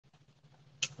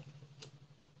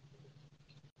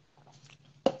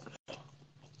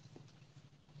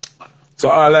So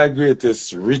all our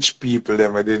greatest rich people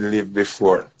them we did live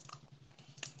before.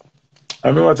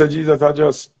 I mean what Jesus are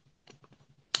just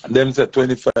them said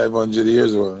 2,500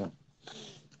 years old.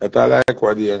 That I like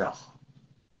what they now.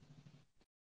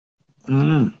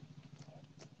 And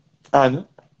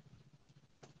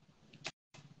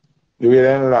the way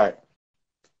they like.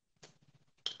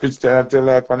 Christianity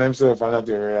life on themselves and not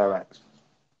even realize.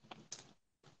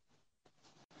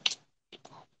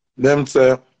 Them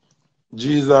say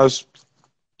Jesus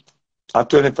are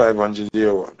 2,500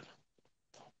 years old.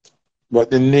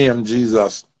 But the name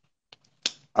Jesus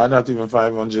are not even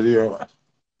 500 years old.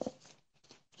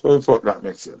 So we thought that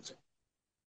makes sense.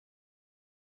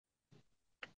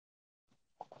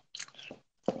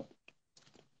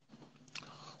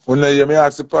 When you hear me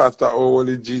ask the pastor how old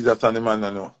is Jesus and the man I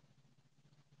know.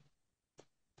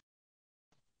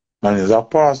 Man is a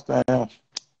pastor, you know.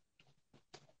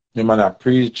 The man that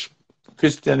preach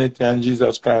Christianity and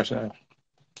Jesus Christ, you know.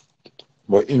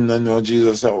 But him don't know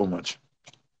Jesus how much.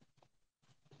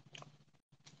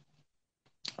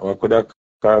 What could have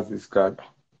caused this God?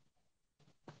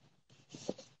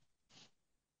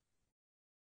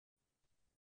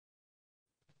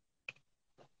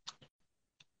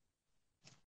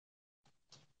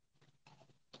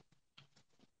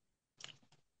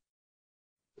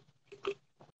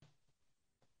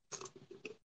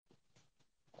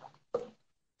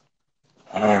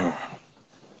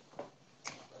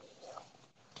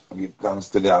 Give thanks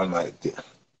to the Almighty.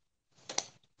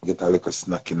 Get a little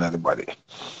snack in the body.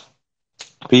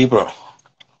 People,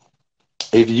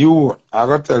 if you are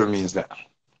going to tell me is that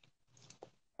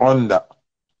under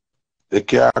the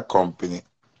car company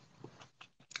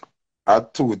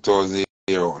at 2,000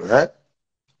 years old, right?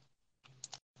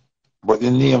 But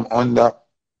the name under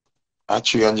at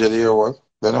 300 years old,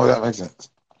 then how that makes sense?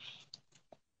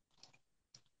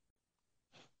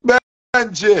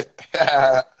 Benji!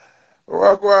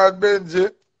 What about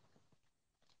Benji?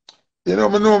 You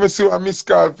know me see a miss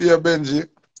call for you, Benji.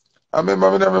 I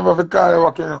remember the call you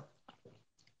walking.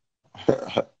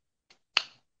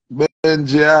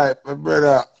 Benji, hi, my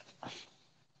brother.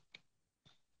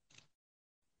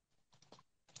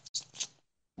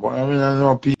 But I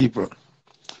know people.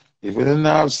 If you don't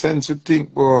have sense to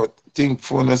think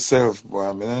for yourself, boy,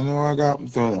 I don't know what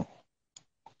happened to you.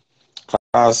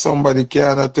 Because somebody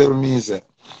cannot tell me that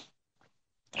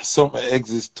something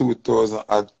exists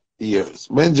 2,000 years.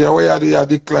 Benji, where are you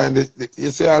decline?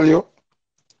 You say, all you?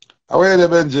 Where are you,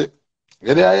 Benji?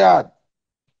 Get there, yard.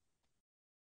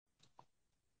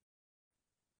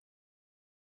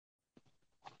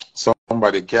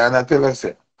 Somebody cannot tell us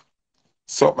that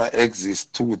something exists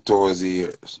 2,000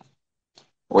 years.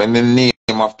 When the name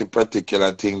of the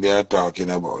particular thing they are talking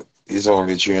about is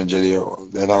only 300 years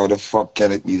old, then how the fuck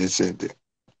can it be the same thing?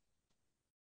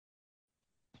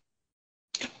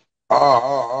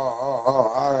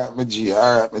 All right, my G,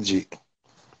 all right, my G.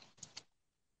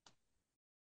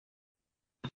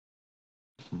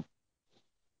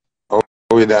 Oh,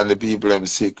 we done the people them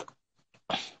sick.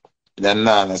 They're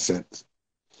nonsense.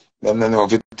 Them don't know if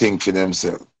to think for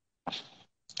themselves.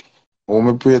 Who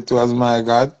me pray to as my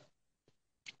God,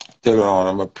 tell you how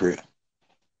I'm pray.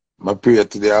 I pray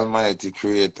to the Almighty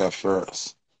Creator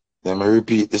first. Then I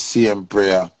repeat the same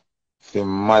prayer for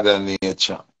Mother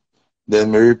Nature.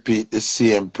 Then I repeat the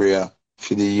same prayer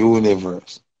for the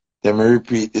universe. Then I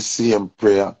repeat the same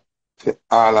prayer for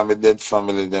all of my dead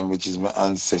family, them, which is my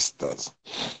ancestors.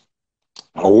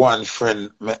 And one friend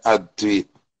me add to it.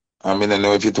 I mean, I don't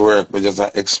know if it works, but just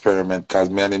an experiment because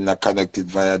me and him not connected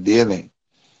via DNA.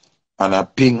 And a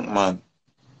pink man,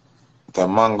 the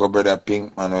mango brother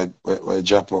pink man will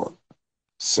drop out.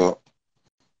 So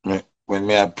when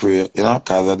me I pray, you know,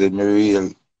 because I did my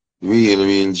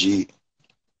real G.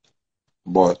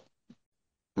 But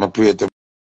I pray to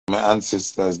my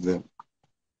ancestors them.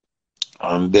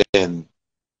 And then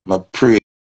I pray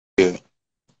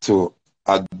to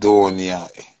Adonai.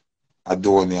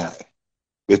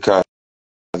 Because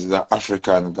the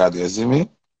African God, you see me?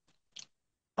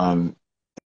 And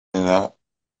you know,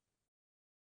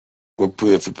 we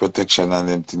pray for protection and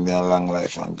them thing, and long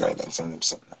life and guidance and them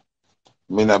something.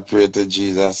 Me not pray to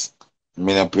Jesus,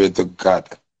 me not pray to God.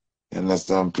 You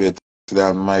understand? Pray to the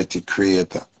Almighty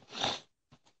Creator.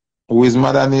 Who is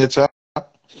Mother Nature?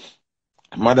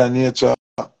 Mother Nature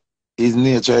is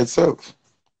nature itself.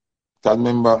 Because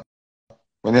remember,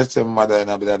 when you say mother, you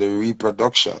know, that the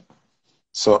reproduction.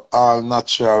 So all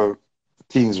natural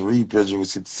things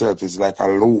reproduce itself. It's like a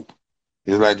loop.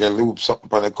 It's like a loop something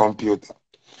on the computer.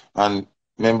 And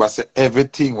remember, say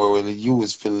everything we will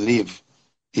use to live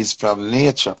is from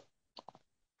nature.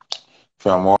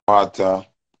 From water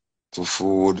to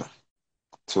food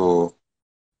to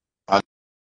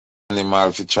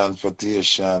animal for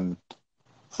transportation,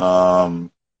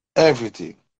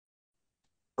 everything.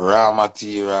 Raw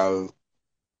material,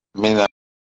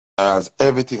 minerals,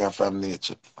 everything are from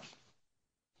nature.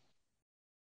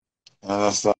 You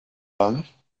understand?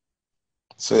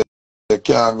 So you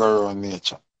can't go around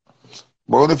nature.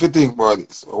 But if you think about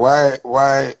this,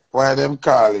 why them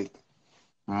call it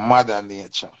Mother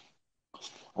Nature?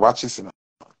 Watch this now.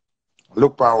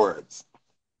 Look for words.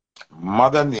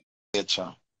 Mother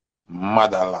Nature,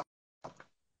 Motherland.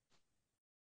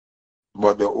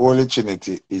 But the Holy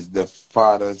Trinity is the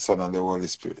Father, Son, and the Holy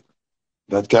Spirit.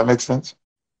 That can make sense?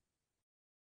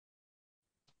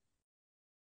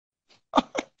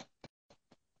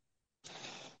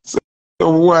 So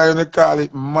why they call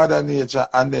it Mother Nature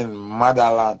and then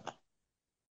Motherland?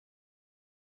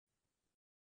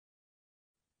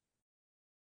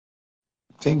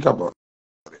 Think about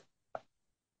it.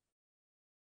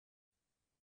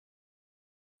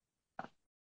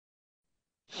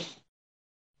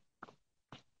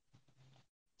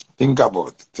 Think about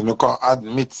it. You can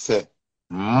admit, say,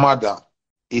 mother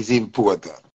is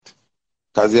important.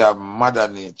 Because you have Mother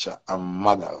Nature and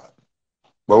Motherland.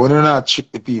 But when you not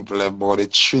trick the people about the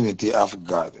Trinity of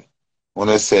God, when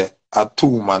you say a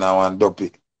two man and one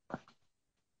duppy.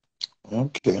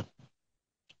 Okay.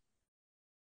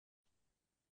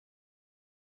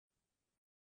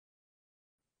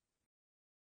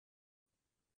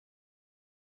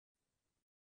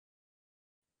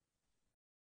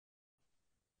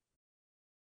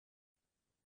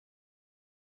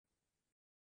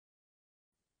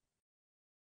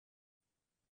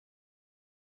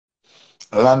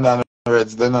 Landon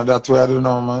Reds, they know that way I don't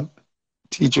know, man.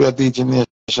 Teach you a teaching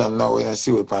nation now when you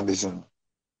see what on this.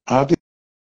 I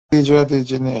teach you a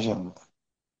teaching nation.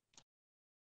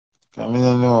 I mean,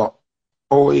 you know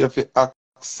how you have to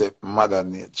accept Mother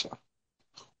Nature.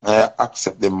 I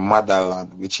accept the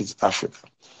motherland, which is Africa.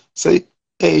 Say,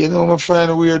 hey, you know, my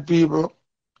friend, weird people.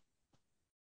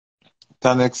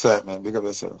 Turn excitement, because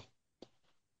yourself.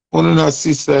 One of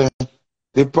sister,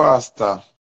 the pastor,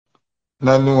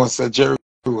 no know, say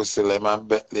Jerusalem and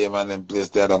Bethlehem and them place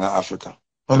there down in Africa.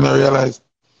 When I realize,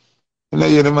 you know,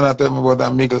 you the man tell me about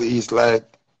the Middle East,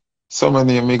 like, so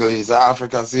many Middle East,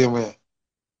 Africa, same way.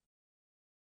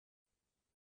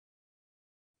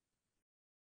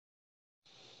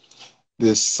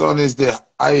 The sun is the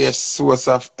highest source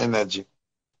of energy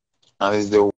and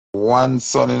is the one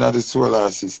sun in the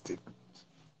solar system.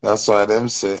 That's why them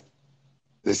say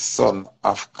the son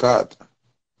of God.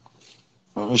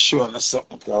 Let me show you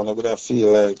something because I'm gonna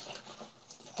feel like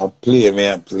I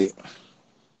play.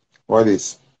 What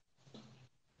is?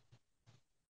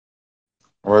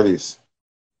 What is?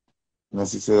 And I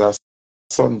say that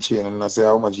sun chain and I say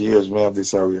how much years may have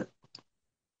this area.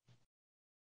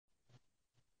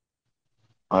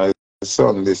 And the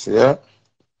sun this, yeah?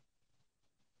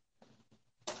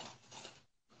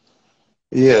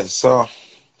 Yeah, so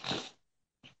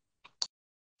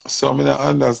I don't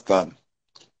understand.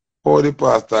 How the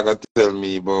pastor can tell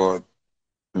me about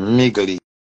Middle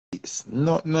East.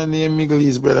 Nothing name Middle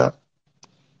East, brother.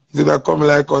 Did I come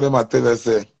like how them a tell us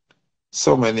say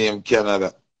some name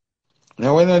Canada.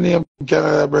 Now when I name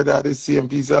Canada, brother, the same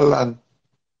piece of land.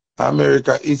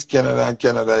 America is Canada and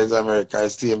Canada is America.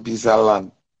 It's the same piece of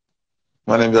land.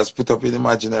 When them just put up an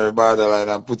imaginary borderline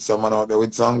and put someone out there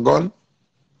with some gun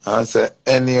and say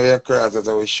any of your cross that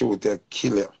will shoot you,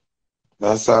 kill you.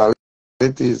 That's all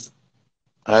it is.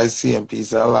 I see a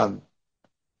piece of land.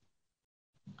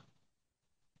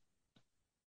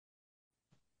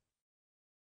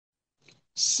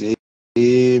 Same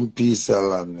piece of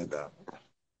land, madam.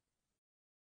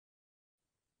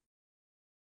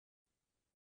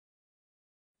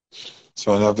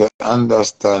 So you have to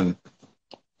understand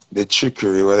the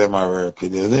trickery where them are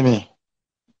working. You see me?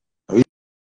 The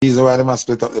reason why they must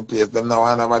split up the place, them now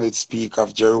want nobody speak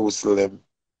of Jerusalem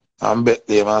and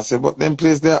Bethlehem and say, but them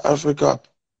place there Africa.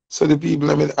 So the people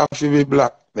them have to be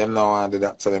black. Them now want to do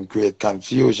that, so them create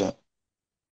confusion.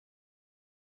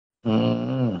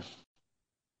 Mm.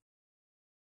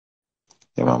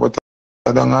 Yeah, man, but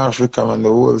I don't Africa, man, the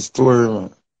whole story,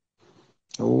 man.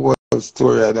 The whole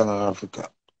story I don't Africa.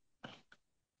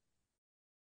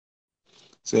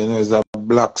 So, you know, it's a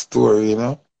black story, you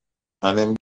know? And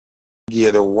then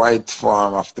give the white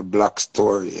form of the black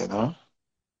story, you know?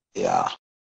 Yeah.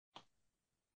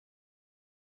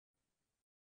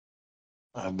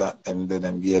 And then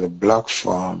them give the black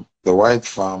form, the white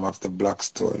form of the black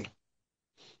story.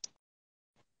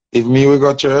 If me we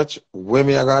go church, where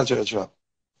me I go church from?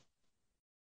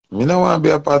 Me no want to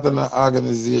be a part of an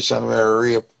organization where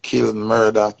rape, kill,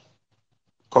 murder,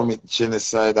 commit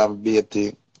genocide and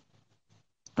baiting.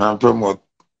 and promote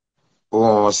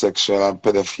homosexual and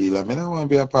pedophilia. I don't want to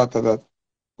be a part of that.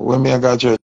 When me I got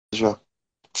church, you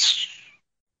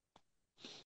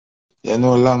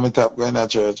know, long me top going to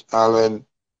church. All when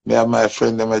me have my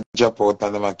friend, them a drop out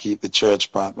and them a keep the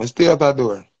church part. Me stay out that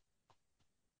door.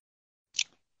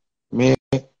 Me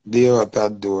stay out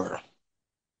that door.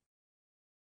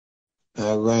 I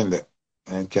go in there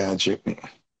and can't trick me.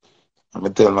 I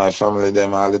tell my family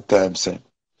them all the time, say,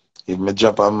 if me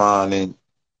drop a morning,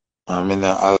 I'm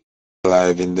not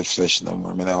alive in the flesh no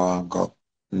more. I don't want to go.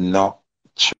 No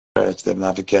church. Them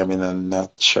not to carry me in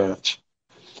no church.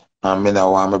 And I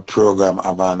don't want my program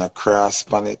have on a cross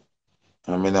on it.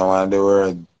 And I don't want the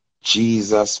word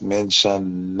Jesus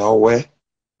mentioned nowhere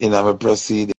in my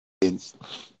proceedings. I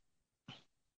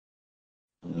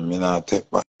not take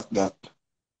back that.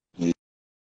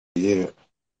 Yeah.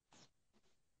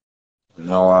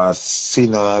 No, I see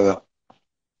none of that.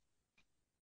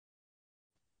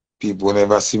 People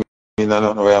never see me in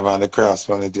nothing where I have on the cross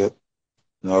on it yet.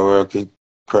 No work it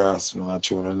cross, no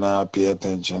children not pay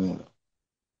attention. You know.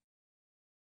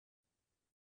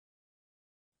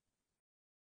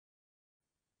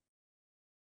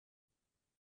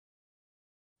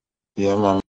 Yeah,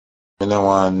 man. I don't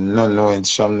want no knowing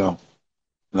some no.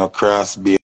 No cross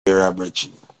bearer bridge.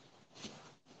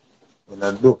 When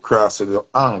I do cross with the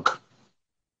ank,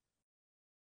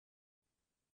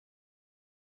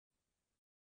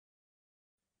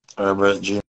 or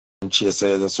bridge, she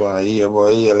say just want to hear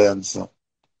about aliens. So.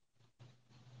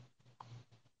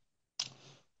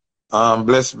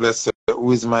 Bless,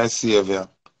 who is my savior?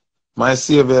 My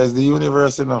savior is the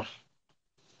universe, you know.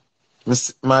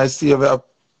 My savior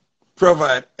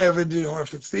provide everything you want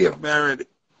to save me already.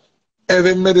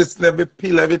 Every medicine, every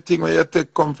pill, everything when you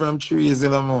take come from trees, you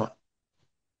know more.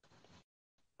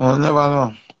 I never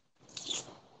know.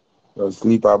 Your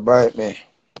sleep or bite me.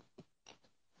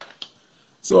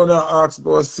 So now ask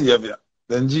about savior.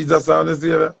 Then Jesus on the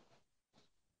savior.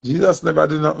 Jesus never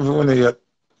did nothing for me yet.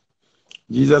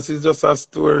 Jesus is just a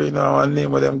story now, a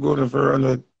name of them going for run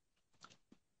with.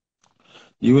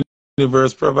 The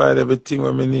universe provide everything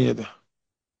what we need.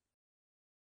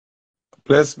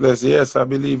 Bless, yes, I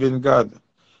believe in God.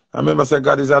 I remember say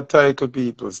God is a title,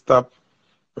 people. Stop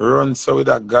run so with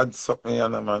that God something, you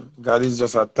know, man. God is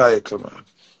just a title, man.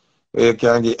 You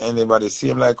can't get anybody.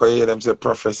 Seem like I hear them say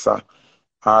professor,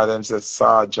 or them say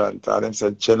sergeant, or them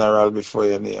say general before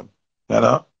your name. You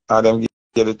know? Or them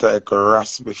get the title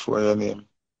Ras before your name.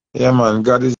 Yeah, man,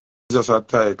 God is just a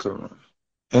title, man.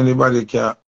 Anybody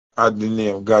can add the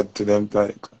name God to them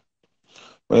title.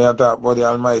 When you talk about the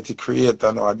Almighty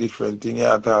Creator, no, a different thing you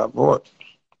talk about.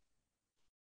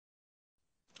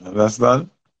 Understand?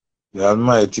 The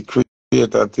Almighty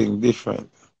Creator thing different.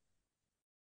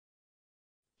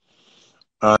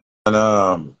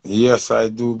 And yes, I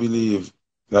do believe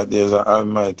that there's an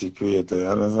Almighty Creator. You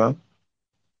understand?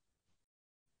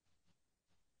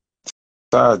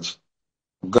 Sarge,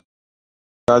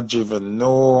 God driven,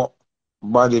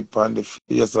 nobody on the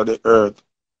face of the earth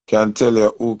can tell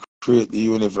you who created the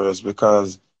universe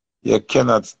because you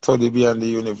cannot study beyond the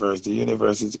universe. The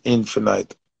universe is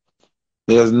infinite.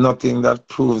 There's nothing that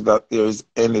proves that there is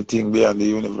anything beyond the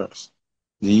universe.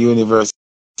 The universe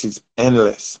is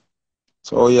endless.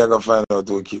 So how you gonna find out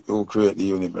who created the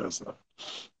universe now?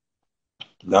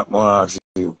 That more ask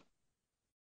you.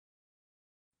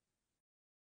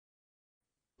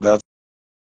 That's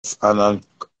an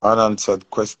unanswered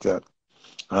question.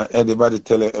 And anybody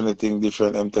tell you anything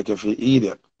different, them take you for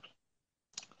idiot.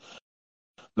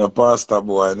 No pastor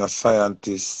boy, no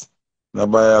scientist, no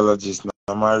biologist, no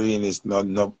marinist,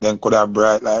 no them could have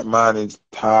bright like morning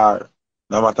star.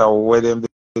 No matter what them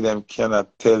do, them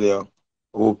cannot tell you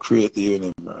who create the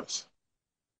universe.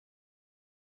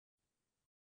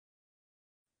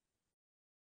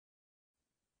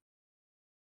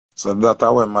 So that's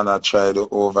what man I tried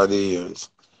over the years.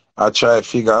 I try to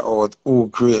figure out who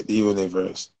create the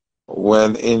universe.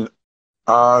 When in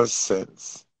all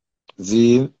sense,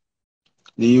 the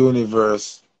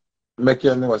universe make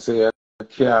you know say you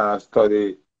can't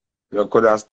study, you could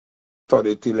have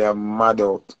studied till you're mad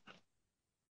out.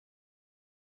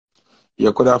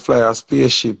 You could have fly a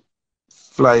spaceship,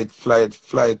 flight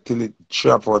till it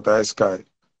drop out of the sky.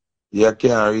 You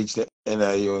can't reach the end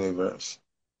of the universe.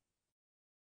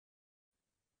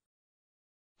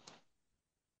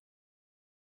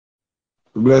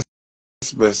 Bless,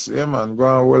 bless. Yeah, man, go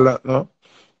on with that now.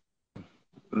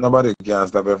 Nobody can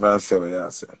stop you from saying what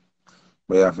you say.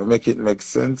 But you have to make it make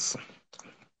sense.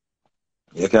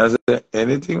 You can say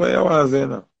anything what you want to say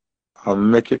now. And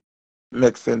make it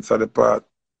make sense of the part.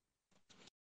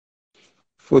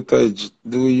 Footage,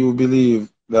 do you believe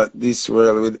that this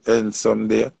world will end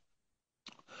someday.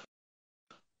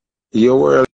 Your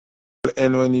world will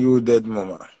end when you dead,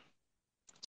 mama.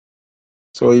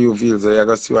 So you feel so you're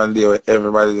gonna see one day where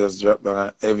everybody just drop down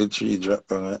and every tree drop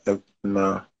down and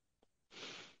no.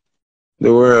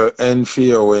 The world end for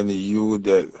you when you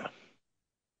dead.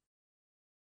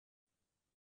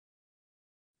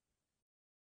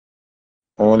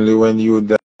 Only when you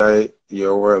die,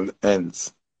 your world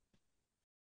ends.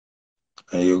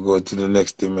 And you go to the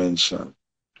next dimension.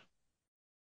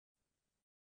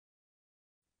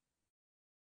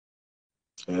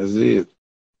 That's it.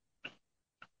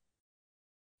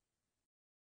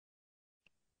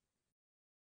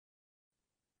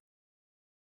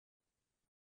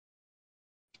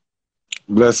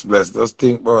 Bless, bless. Just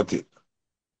think about it.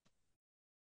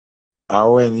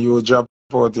 And when you drop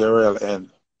out your real end,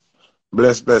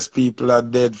 bless, bless. People are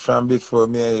dead from before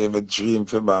me I ever dream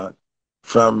for born.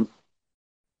 From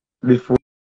before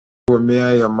me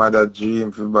and your mother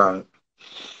dream for born.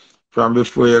 From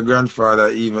before your grandfather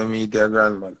even meet your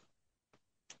grandmother.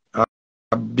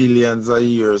 Billions of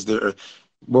years there.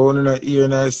 But when I hear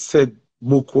and I said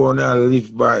book one I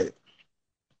live by.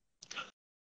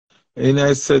 And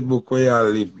I said book where I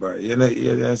live by. You know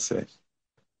hear I say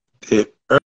the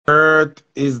earth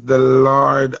is the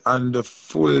Lord and the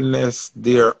fullness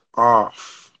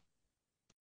thereof.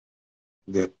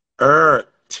 The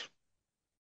earth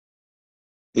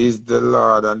is the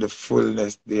Lord and the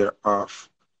fullness thereof.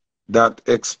 That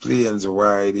explains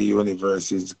why the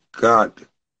universe is God.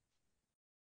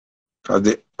 Because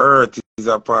the earth is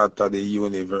a part of the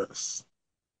universe.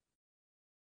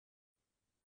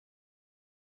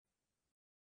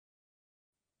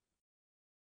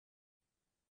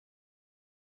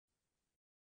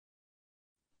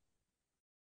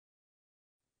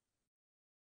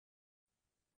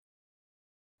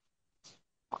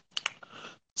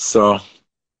 So,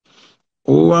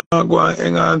 who want to go and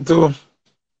hang on to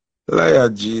liar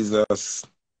Jesus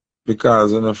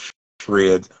because I'm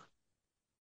afraid?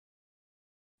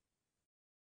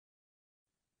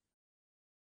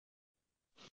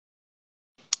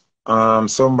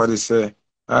 Somebody say,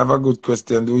 I have a good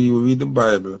question. Do you read the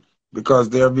Bible? Because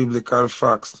there are biblical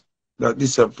facts that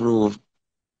disapprove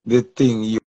the thing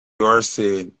you are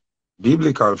saying.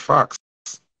 Biblical facts.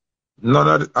 None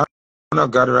of the, I'm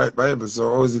not God right Bible,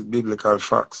 so how is it biblical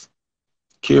facts?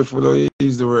 Careful how you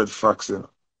use the word facts, you know.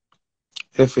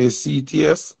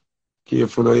 Facts.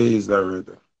 Careful how you use that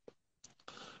word.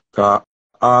 Because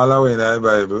all the way in the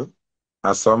Bible,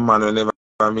 and some man will never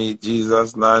meet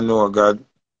Jesus, nor know God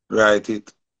write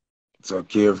it. So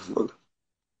careful.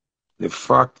 The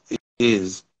fact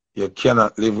is, you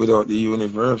cannot live without the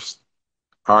universe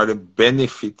or the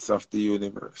benefits of the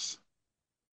universe.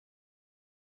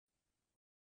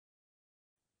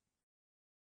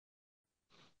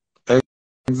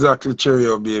 Exactly,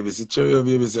 Cheerio Baby. See, Cheerio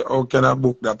Baby say, how can a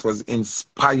book that was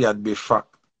inspired by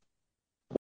fact?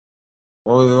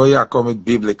 Oh, you come with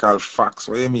biblical facts.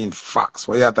 What do you mean facts?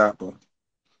 What you talking about?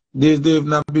 There's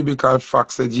not biblical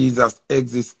facts that Jesus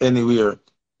exists anywhere.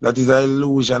 That is an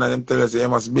illusion, and them tell us you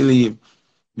must believe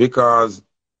because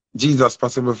Jesus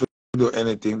possible to do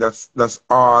anything. That's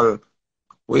all.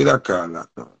 What do you call that?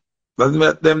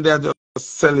 That's them they are just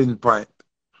selling point.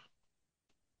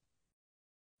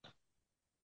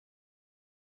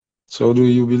 So do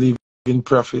you believe in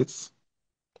prophets?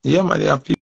 Yeah, man, you have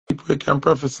people who can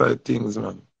prophesy things,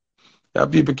 man. You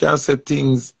have people can say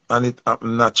things and it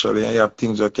happen naturally, and you have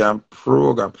things that can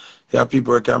program. You have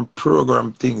people who can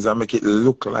program things and make it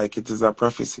look like it is a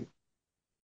prophecy.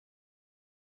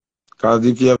 Because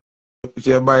if you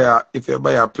buy a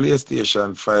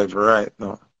PlayStation 5 right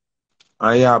now,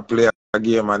 and you play a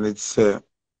game and it's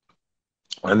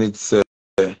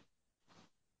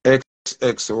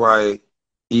XXY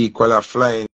equal a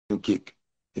flying kick.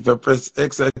 If you press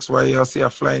XXY, you'll see a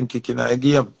flying kick in a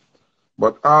game.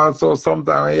 But also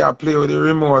sometimes when you play with the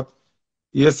remote,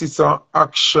 you see some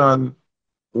action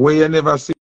where you never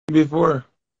see before.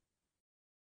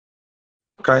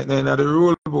 Kind of in the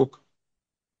rule book.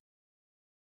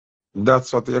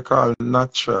 That's what you call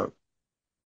natural.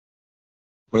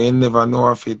 When you never know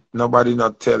of it, nobody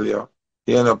not tell you.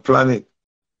 You not plan it.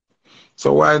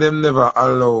 So why them never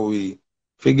allow we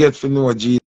forget to know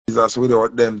Jesus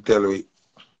without them tell we?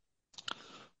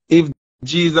 If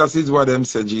Jesus is what them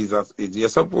say Jesus is, you're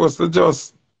supposed to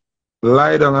just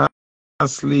lie down and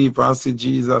sleep and see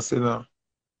Jesus, you know.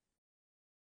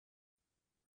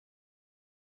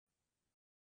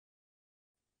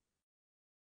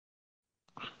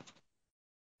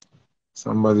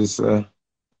 Somebody say,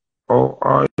 how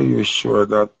are you sure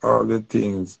that all the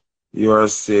things you are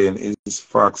saying is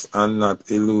facts and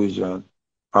not illusion?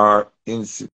 or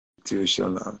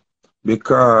institutional.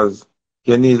 Because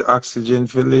you need oxygen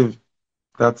to live.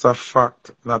 That's a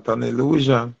fact, not an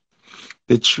illusion.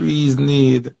 The trees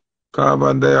need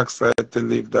carbon dioxide to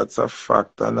live. That's a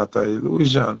fact and not an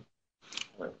illusion.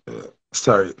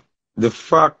 Sorry. The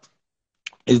fact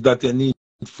is that you need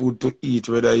food to eat,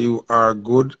 whether you are a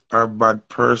good or bad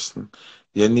person.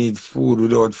 You need food.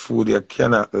 Without food, you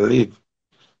cannot live.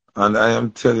 And I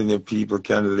am telling you, people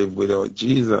can live without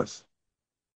Jesus.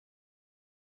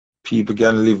 People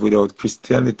can live without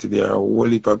Christianity. There are a whole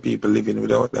heap of people living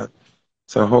without that.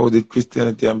 So how did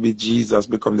Christianity and be Jesus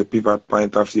become the pivot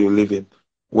point of you living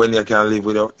when you can't live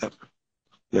without them?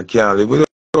 You can't live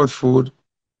without food.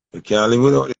 You can't live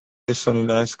without the sun in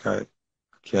the sky. You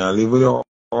can't live without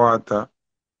water.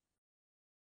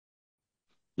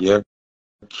 You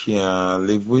can't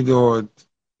live without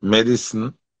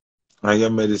medicine. And your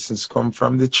medicines come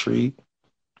from the tree.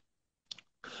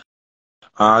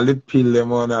 All the pill them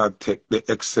wanna take, the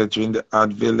Excedrin, the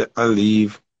Advil, the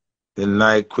Aleve, the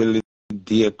NyQuil, the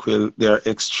Dayquil, they are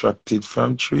extracted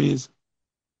from trees.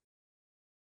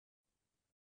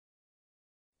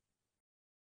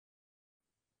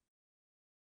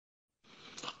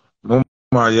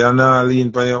 Mama, you're not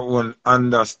lean by your own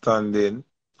understanding.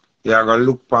 You're going to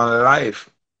look upon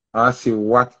life and see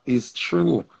what is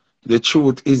true. The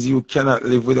truth is you cannot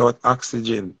live without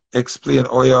oxygen. Explain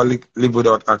how you live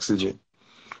without oxygen.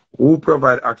 Who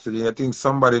provide oxygen? You think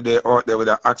somebody there out there with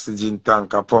an oxygen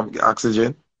tank and pump the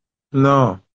oxygen?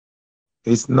 No,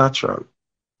 it's natural.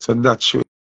 So that shows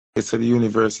the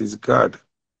universe is God.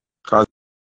 Because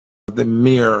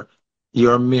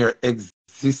your mere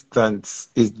existence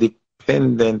is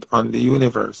dependent on the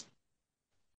universe.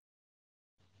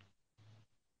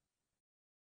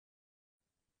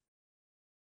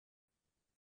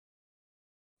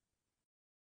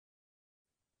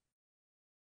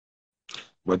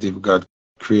 But if God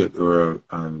create the world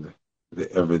and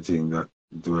everything that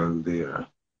dwell there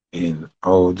in,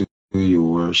 how do you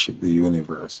worship the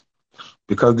universe?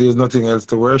 Because there's nothing else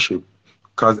to worship.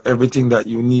 Because everything that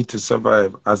you need to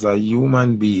survive as a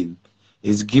human being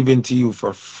is given to you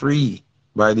for free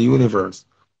by the universe.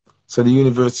 So the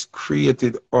universe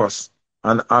created us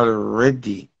and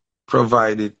already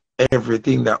provided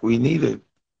everything that we needed.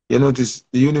 You notice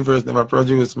the universe never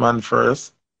produced man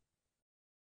first.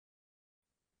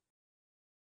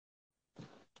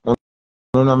 I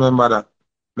don't remember that.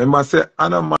 Remember, say,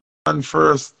 I'm a man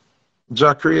first,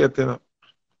 Jah created, you know.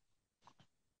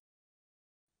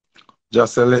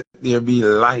 Just say, let there be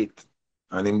light,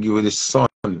 and him give you the sun.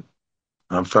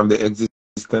 And from the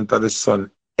existence of the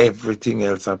sun, everything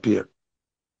else appear.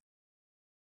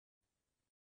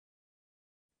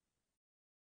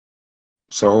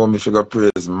 So how me figure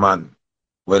praise man,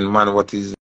 when man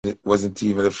wasn't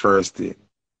even the first thing.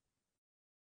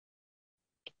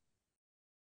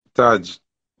 Taj,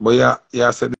 but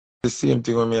yeah, said the same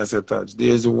thing when me I said Taj.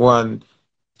 There's one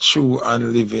true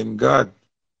and living God,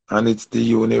 and it's the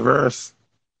universe,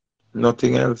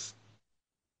 nothing else.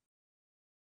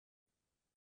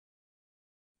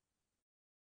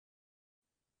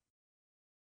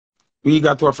 We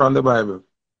got what from the Bible.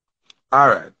 All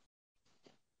right.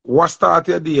 What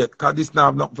started your day? Because this now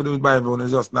have nothing to do with Bible,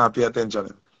 and just not pay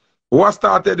attention. What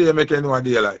started your day make you know a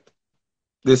daylight?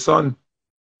 The sun.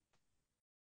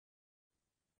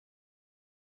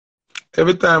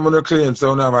 Every time when you claim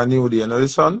so you have a new day, you know the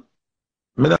sun?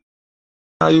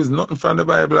 I use nothing from the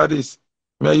Bible or this.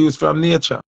 I use from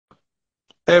nature.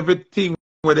 Everything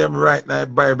with them right now,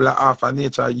 Bible half of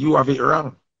nature, you have it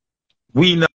wrong.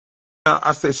 We now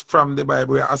access from the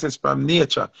Bible, we access from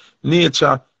nature.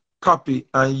 Nature copy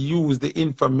and use the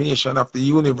information of the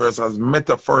universe as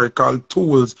metaphorical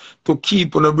tools to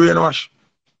keep on the brainwash.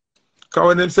 Because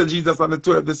when them say Jesus and the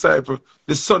 12 disciples,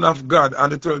 the Son of God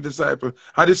and the 12 disciples,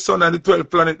 and the Son and the 12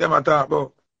 planets them I talk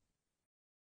about.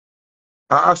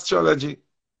 Astrology.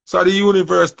 So the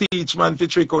universe teach man for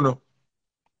trick on no.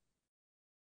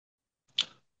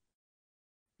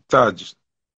 Taj.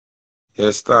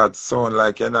 You start sound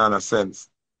like you know sense.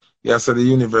 Yeah, so the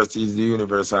universe is the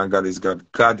universe and God is God.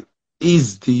 God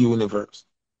is the universe.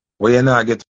 Where you not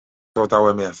get out of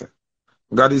what me I say.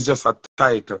 God is just a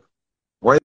title.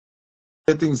 Why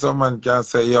you think someone can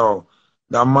say, yo,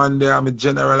 that man there, I'm a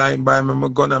general, I buy me my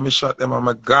gun and me shot them, I'm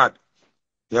a God.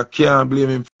 You can't blame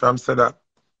him from say that.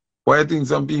 Why you think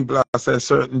some people are say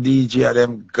certain DJ are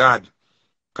them God?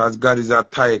 Because God is a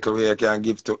title where you can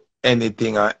give to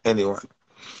anything or anyone.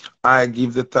 I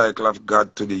give the title of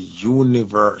God to the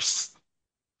universe.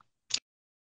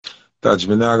 Touch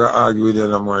me, not going to argue with you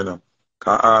no more now.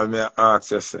 Because all me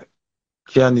ask you say,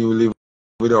 can you live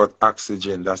without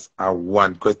oxygen? That's a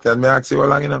one question. May I ask you how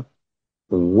long, you know?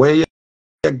 Where you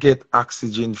get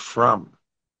oxygen from?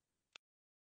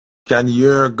 Can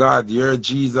your God, your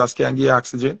Jesus, can give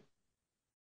oxygen?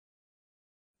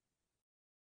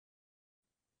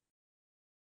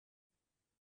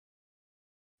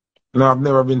 No, I've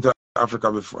never been to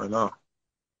Africa before, no.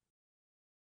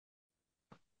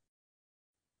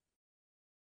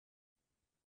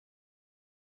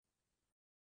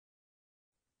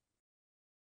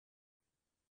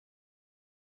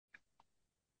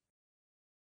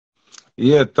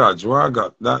 Yeah, Taj, what I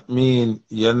got? That mean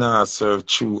you not serve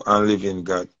true and living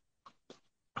God.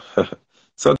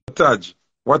 So, Taj,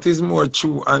 what is more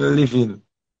true and living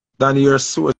than your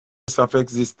source of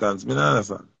existence? Me not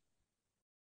understand.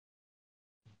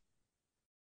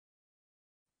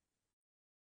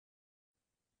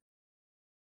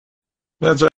 Me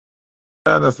not try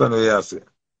to understand what you say.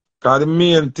 Because the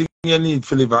main thing you need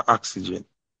to live is oxygen.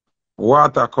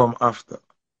 Water come after.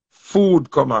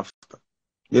 Food come after.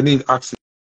 You need oxygen,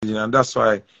 and that's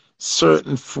why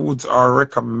certain foods are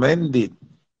recommended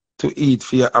to eat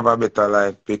for you have a better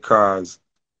life because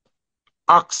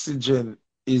oxygen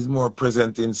is more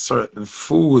present in certain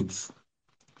foods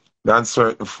than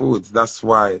certain foods. That's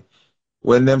why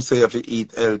when them say if you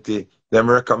eat healthy, them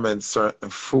recommend certain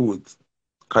foods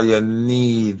because you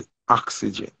need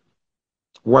oxygen.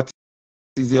 What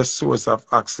is your source of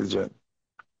oxygen?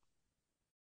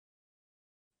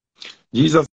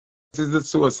 Jesus is the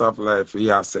source of life,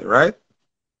 you say, right?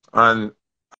 And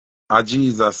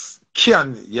Jesus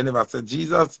can, you never said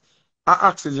Jesus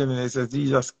oxygen, and he says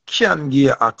Jesus can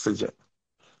give oxygen.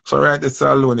 So right this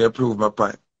alone, you prove my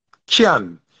point.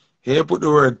 Can. Here you put the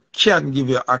word can give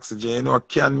you oxygen. You know what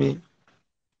can mean?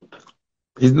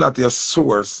 It's not your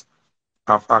source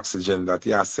of oxygen that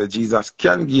you said Jesus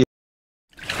can give